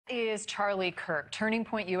is Charlie Kirk, Turning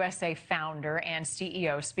Point USA founder and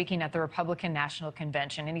CEO, speaking at the Republican National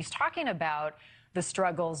Convention. And he's talking about the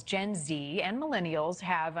struggles Gen Z and millennials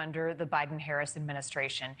have under the Biden-Harris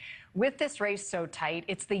administration. With this race so tight,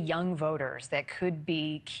 it's the young voters that could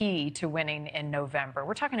be key to winning in November.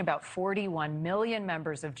 We're talking about 41 million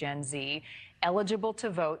members of Gen Z eligible to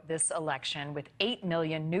vote this election, with 8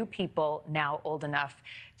 million new people now old enough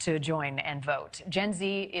to join and vote. Gen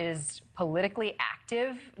Z is politically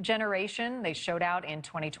active generation. They showed out in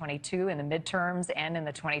 2022 in the midterms and in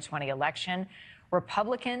the 2020 election.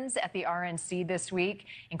 Republicans at the RNC this week,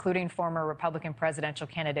 including former Republican presidential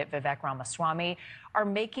candidate Vivek Ramaswamy, are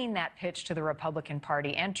making that pitch to the Republican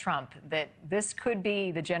Party and Trump that this could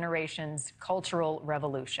be the generation's cultural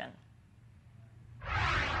revolution.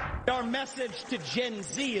 Our message to Gen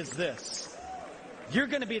Z is this: you're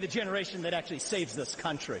going to be the generation that actually saves this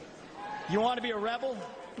country. You want to be a rebel?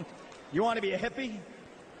 You want to be a hippie?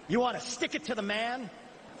 You want to stick it to the man?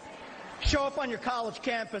 Show up on your college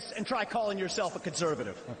campus and try calling yourself a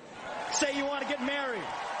conservative. Say you want to get married,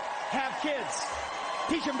 have kids,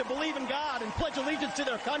 teach them to believe in God and pledge allegiance to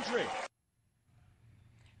their country.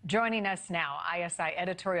 Joining us now, ISI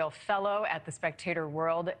editorial fellow at The Spectator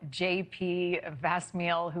World, J.P.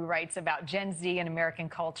 Vasmil, who writes about Gen Z and American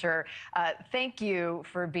culture. Thank you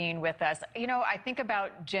for being with us. You know, I think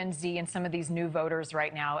about Gen Z and some of these new voters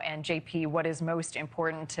right now, and J.P., what is most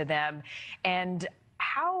important to them. And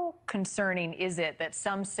how concerning is it that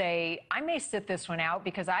some say, I may sit this one out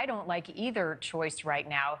because I don't like either choice right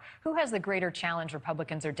now? Who has the greater challenge,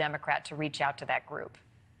 Republicans or Democrat, to reach out to that group?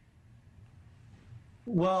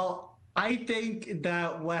 Well, I think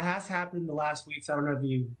that what has happened in the last weeks, I don't know if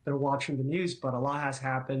you've been watching the news, but a lot has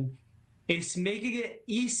happened. It's making it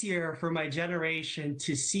easier for my generation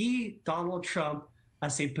to see Donald Trump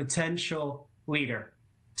as a potential leader.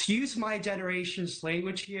 To use my generation's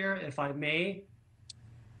language here, if I may,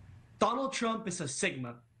 Donald Trump is a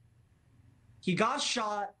Sigma. He got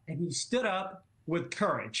shot and he stood up with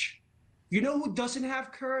courage. You know who doesn't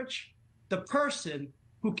have courage? The person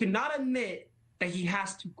who cannot admit that he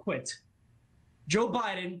has to quit. Joe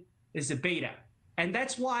Biden is a beta. And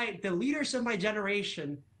that's why the leaders of my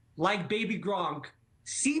generation, like Baby Gronk,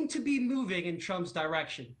 seem to be moving in Trump's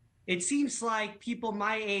direction. It seems like people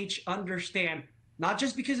my age understand, not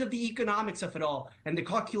just because of the economics of it all and the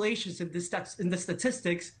calculations and the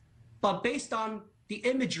statistics, but based on the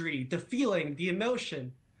imagery, the feeling, the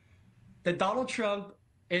emotion, that Donald Trump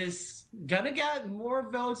is gonna get more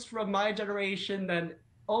votes from my generation than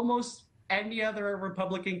almost any other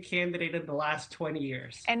Republican candidate in the last 20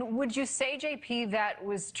 years. And would you say, JP, that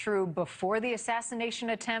was true before the assassination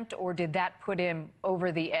attempt, or did that put him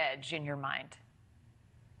over the edge in your mind?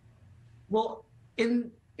 Well,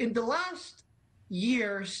 in the last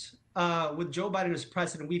years, with Joe Biden as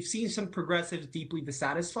president, we've seen some progressives deeply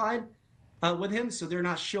dissatisfied with him, so they're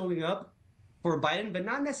not showing up for Biden, but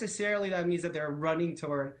not necessarily that means that they're running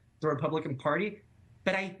toward the Republican Party.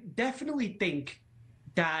 But I definitely think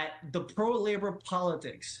that the pro-labor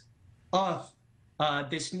politics of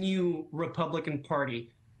this new Republican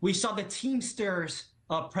Party, we saw the Teamsters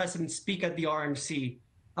president speak at the RNC.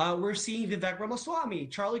 We're seeing Vivek Ramaswamy,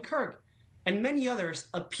 Charlie Kirk, and many others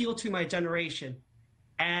appeal to my generation.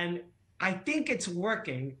 And I think it's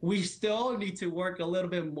working. We still need to work a little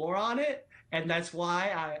bit more on it. And that's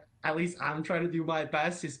why at least I'm trying to do my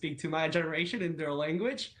best to speak to my generation in their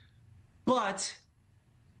language. But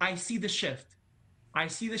I see the shift. I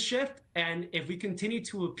see the shift. And if we continue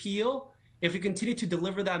to appeal, if we continue to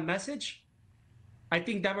deliver that message, I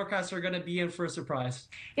think Democrats are going to be in for a surprise.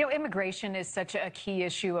 You know, immigration is such a key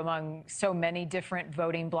issue among so many different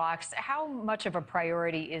voting blocs. How much of a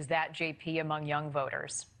priority is that, JP, among young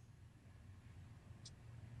voters?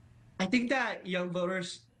 I think that young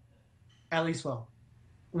voters, at least, well,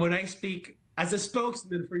 when I speak as a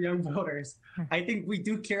spokesman for young voters, I think we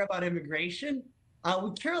do care about immigration.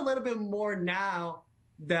 We care a little bit more now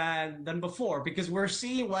than before, because we're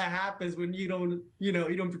seeing what happens when you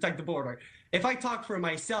don't protect the border. If I talk for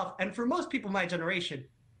myself, and for most people my generation,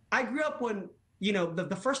 I grew up when,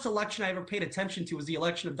 the first election I ever paid attention to was the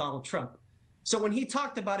election of Donald Trump. So when he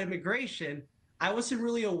talked about immigration, I wasn't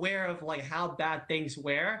really aware of how bad things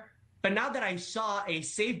were. But now that I saw a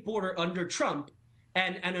safe border under Trump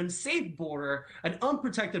and an unsafe border, an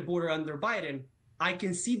unprotected border under Biden, I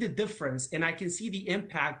can see the difference, and I can see the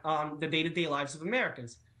impact on the day-to-day lives of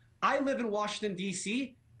Americans. I live in Washington,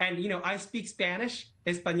 D.C., and, I speak Spanish,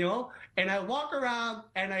 Espanol, and I walk around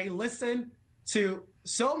and I listen to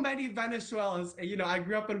so many Venezuelans. I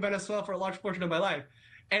grew up in Venezuela for a large portion of my life.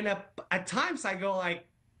 And at times I go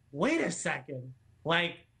wait a second,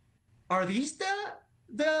 are these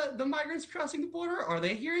the migrants crossing the border? Are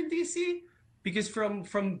they here in DC? Because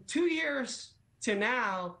from 2 years to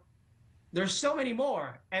now, there's so many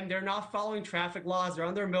more, and they're not following traffic laws. They're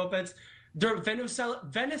on their mopeds. They're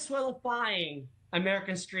Venezuelifying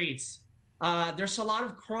American streets. There's a lot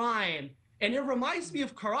of crime, and it reminds me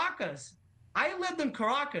of Caracas. I lived in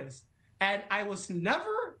Caracas, and I was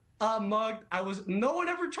never mugged. No one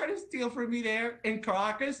ever tried to steal from me there in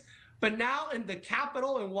Caracas. But now in the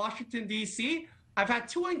capital in Washington, D.C., I've had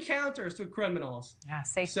 2 encounters with criminals. Yeah,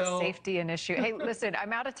 safety an issue. Hey, listen,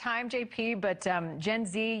 I'm out of time, JP, but Gen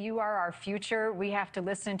Z, you are our future. We have to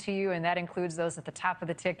listen to you, and that includes those at the top of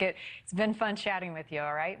the ticket. It's been fun chatting with you,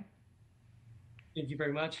 all right? Thank you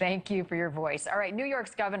very much. Thank you for your voice. All right, New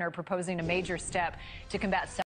York's governor proposing a major step to combat